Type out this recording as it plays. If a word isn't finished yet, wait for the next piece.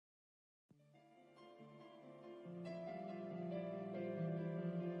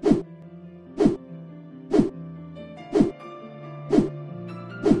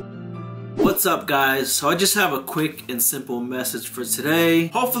What's up, guys? So I just have a quick and simple message for today.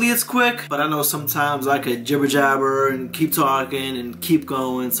 Hopefully it's quick, but I know sometimes I could jibber jabber and keep talking and keep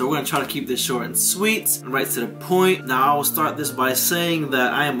going, so we're gonna try to keep this short and sweet and right to the point. Now I will start this by saying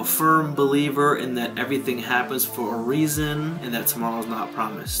that I am a firm believer in that everything happens for a reason and that tomorrow is not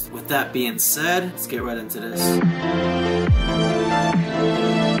promised. With that being said, let's get right into this.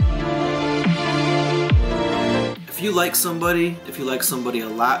 If you like somebody a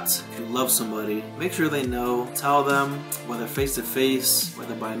lot, if you love somebody, make sure they know, tell them, whether face to face,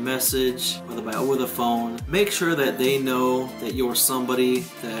 whether by message, whether by over the phone, make sure that they know that you're somebody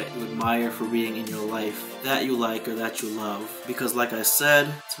that you admire for being in your life, that you like or that you love. Because like I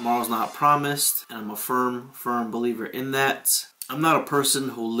said, tomorrow's not promised, and I'm a firm believer in that. I'm not a person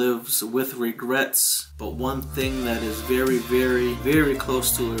who lives with regrets, but one thing that is very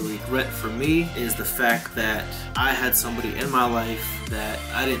close to a regret for me is the fact that I had somebody in my life that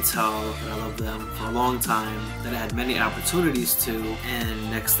I didn't tell that I loved them for a long time, that I had many opportunities to,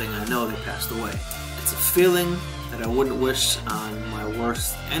 and next thing I know, they passed away. It's a feeling that I wouldn't wish on my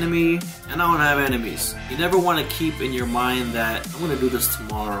worst enemy, and I don't have enemies. You never want to keep in your mind that I'm going to do this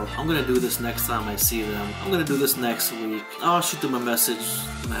tomorrow, I'm going to do this next time I see them, I'm going to do this next week, I'll shoot them a message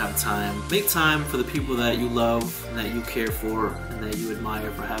when I have time. Make time for the people that you love and that you care for and that you admire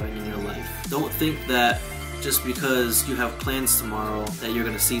for having in your life. Don't think that just because you have plans tomorrow that you're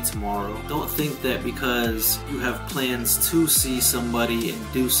gonna see tomorrow. Don't think that because you have plans to see somebody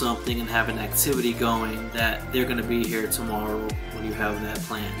and do something and have an activity going that they're gonna be here tomorrow when you have that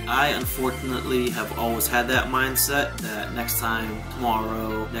plan. I unfortunately have always had that mindset that next time,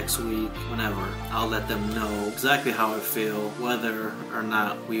 tomorrow, next week, whenever, I'll let them know exactly how I feel, whether or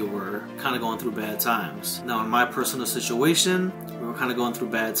not we were kind of going through bad times. Now in my personal situation, we were kind of going through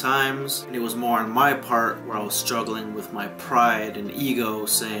bad times, and it was more on my part where I was struggling with my pride and ego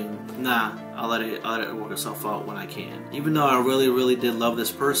saying, nah, I'll let it work itself out when I can. Even though I really did love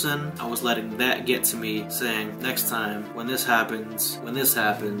this person, I was letting that get to me, saying next time, when this happens,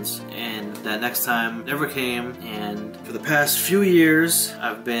 and that next time never came. And for the past few years,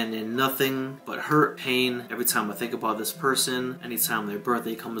 I've been in nothing but hurt, pain every time I think about this person, anytime their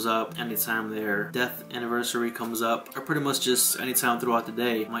birthday comes up, anytime their death anniversary comes up, or pretty much just anytime throughout the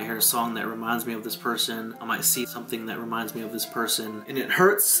day. I might hear a song that reminds me of this person, I might see something that reminds me of this person, and it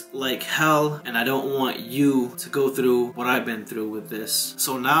hurts like hell. And I don't want you to go through what I've been through with this.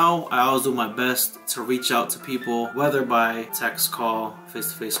 So now I always do my best to reach out to people, whether by text, call,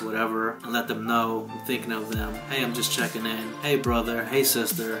 face-to-face, whatever, and let them know I'm thinking of them. Hey, I'm just checking in. Hey brother, hey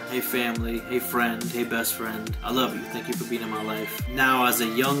sister, hey family, hey friend, hey best friend. I love you. Thank you for being in my life. Now as a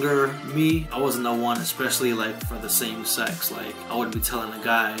younger me, I wasn't the one, especially like for the same sex. Like I wouldn't be telling a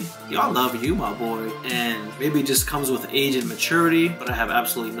guy, yo, I love you, my boy. And maybe it just comes with age and maturity, but I have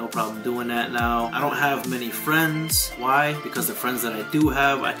absolutely no problem doing that now. I don't have many friends. Why? Because the friends that I do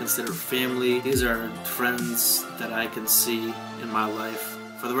have, I consider family. These are friends that I can see in my life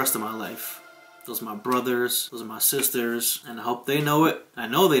for the rest of my life. Those are my brothers, those are my sisters, and I hope they know it. I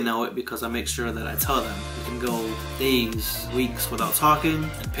know they know it because I make sure that I tell them. We can go days, weeks without talking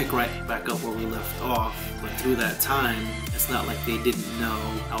and pick right back up where we left off. But through that time, it's not like they didn't know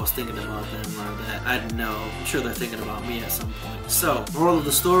I was thinking about them or that I'd know. I'm sure they're thinking about me at some point. So, moral of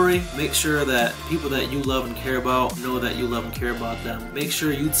the story, make sure that people that you love and care about know that you love and care about them. Make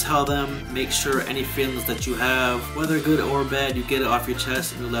sure you tell them, make sure any feelings that you have, whether good or bad, you get it off your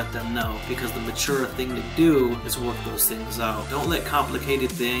chest and you let them know. Because the mature thing to do is work those things out. Don't let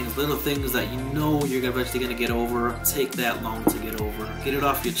complicated things, little things that you know you're eventually gonna get over, take that long to get over. Get it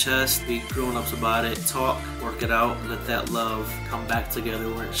off your chest, be grown-ups about it, talk, work it out, and let that love come back together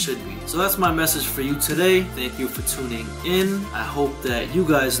where it should be. So that's my message for you today. Thank you for tuning in. I hope that you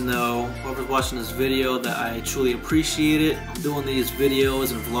guys know, whoever's watching this video, that I truly appreciate it. I'm doing these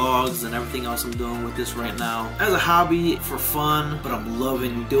videos and vlogs and everything else I'm doing with this right now as a hobby for fun, but I'm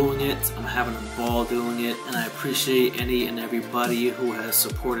loving doing it. I'm having a ball doing it, and I appreciate any and everybody who has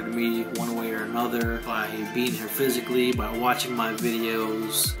supported me one way or another by being here physically, by watching my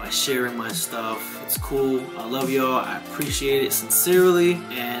videos, by sharing my stuff. It's cool. I love y'all. I appreciate it sincerely,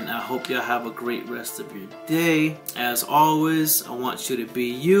 and I hope y'all have a great rest of your day. As always, I want you to be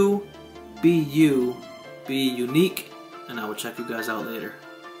you, be unique, and I will check you guys out later.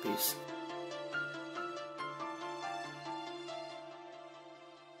 Peace.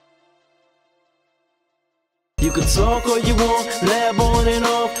 You can talk all you want, lab on and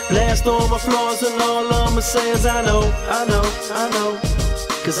off, blast all my flaws and all I'ma say is I know,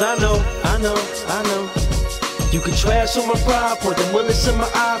 cause I know. You can trash on my pride, point the bullets in my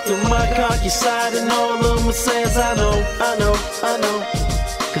eye, through my cocky side, and all I'ma say is I know,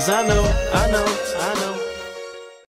 cause I know, I know, I know.